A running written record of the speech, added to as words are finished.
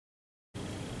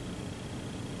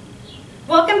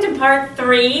Welcome to part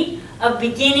 3 of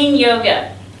beginning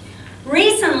yoga.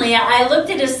 Recently, I looked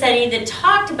at a study that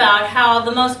talked about how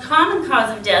the most common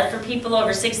cause of death for people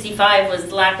over 65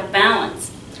 was lack of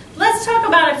balance. Let's talk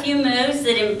about a few moves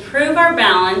that improve our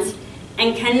balance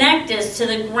and connect us to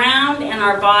the ground and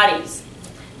our bodies.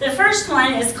 The first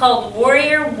one is called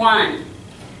Warrior One.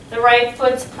 The right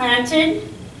foot's planted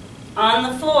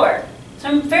on the floor. So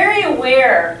I'm very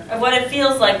aware of what it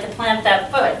feels like to plant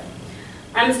that foot.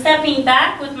 I'm stepping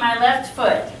back with my left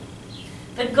foot.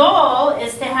 The goal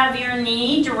is to have your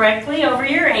knee directly over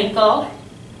your ankle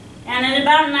and at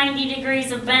about 90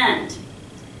 degrees of bend.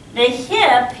 The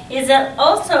hip is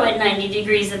also at 90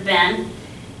 degrees of bend,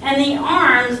 and the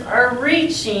arms are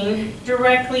reaching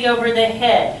directly over the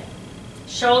head.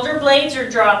 Shoulder blades are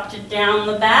dropped down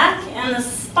the back, and the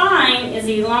spine is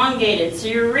elongated, so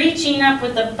you're reaching up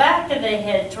with the back of the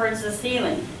head towards the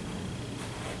ceiling.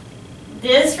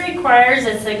 This requires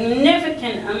a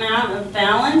significant amount of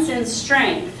balance and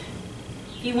strength.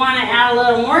 If you want to add a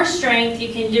little more strength,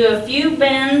 you can do a few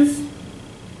bends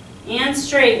and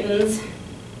straightens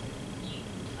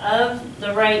of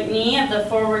the right knee, of the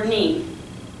forward knee.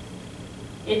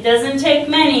 It doesn't take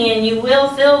many and you will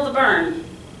feel the burn.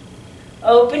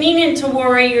 Opening into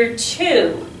Warrior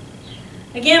Two.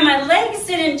 Again, my legs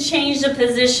didn't change the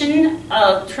position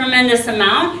a tremendous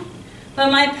amount, but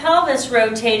my pelvis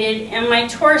rotated and my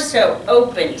torso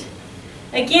opened.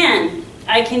 Again,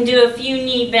 I can do a few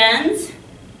knee bends.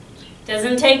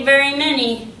 Doesn't take very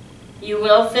many. You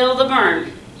will feel the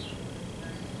burn.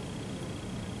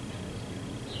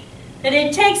 But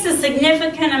it takes a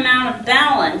significant amount of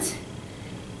balance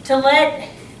to let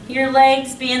your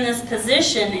legs be in this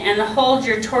position and hold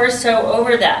your torso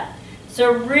over that.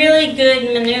 So a really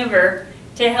good maneuver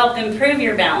to help improve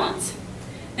your balance.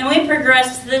 Then we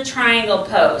progress to the triangle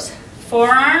pose.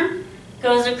 Forearm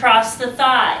goes across the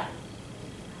thigh.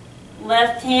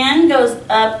 Left hand goes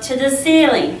up to the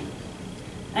ceiling.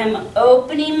 I'm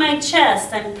opening my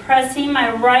chest. I'm pressing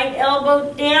my right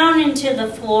elbow down into the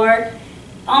floor,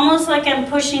 almost like I'm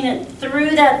pushing it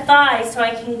through that thigh so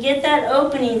I can get that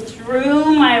opening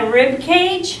through my rib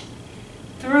cage,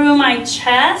 through my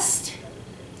chest.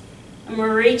 And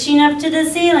we're reaching up to the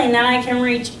ceiling. Then I can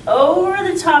reach over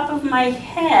the top of my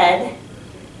head,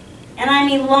 and I'm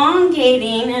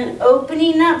elongating and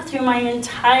opening up through my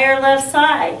entire left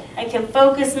side. I can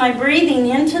focus my breathing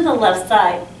into the left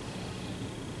side.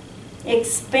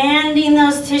 Expanding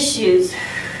those tissues,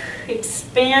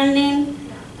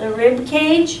 expanding the rib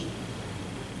cage,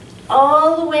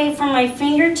 all the way from my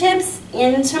fingertips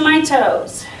into my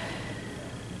toes.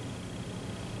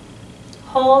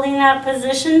 Holding that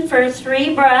position for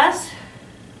 3 breaths.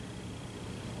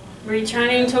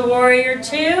 Returning to Warrior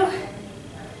Two.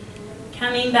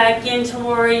 Coming back into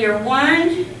Warrior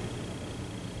One.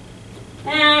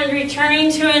 And returning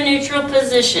to a neutral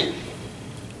position.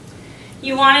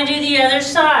 You want to do the other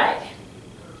side.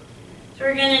 So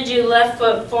we're going to do left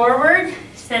foot forward,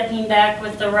 stepping back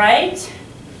with the right.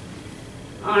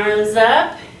 Arms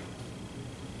up.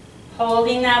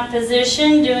 Holding that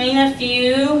position, doing a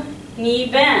few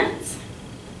knee bends.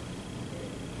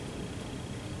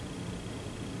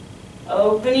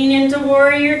 Opening into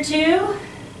Warrior Two.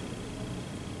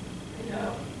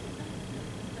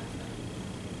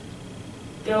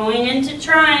 Going into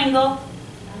triangle.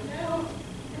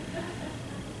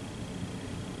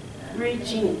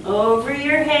 Reaching over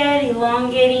your head,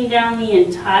 elongating down the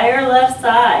entire left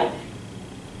side.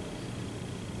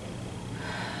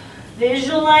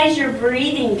 Visualize your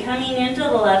breathing coming into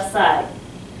the left side.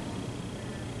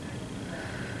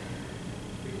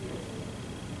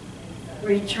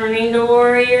 Returning to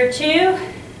Warrior Two.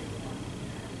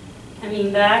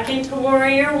 Coming back into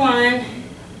Warrior One.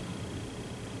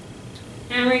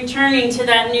 And returning to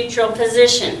that neutral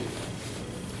position.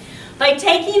 By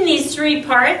taking these 3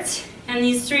 parts and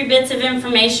these 3 bits of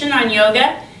information on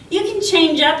yoga, you can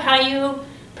change up how you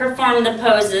perform the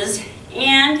poses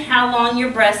and how long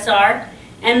your breaths are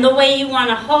and the way you want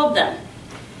to hold them.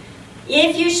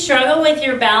 If you struggle with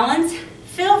your balance,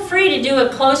 feel free to do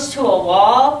it close to a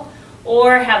wall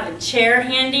or have a chair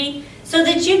handy so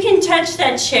that you can touch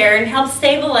that chair and help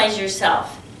stabilize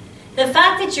yourself. The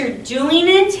fact that you're doing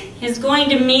it is going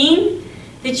to mean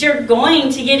that you're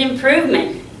going to get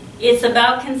improvement. It's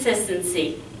about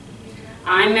consistency.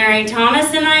 I'm Mary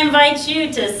Thomas, and I invite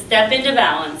you to step into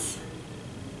balance.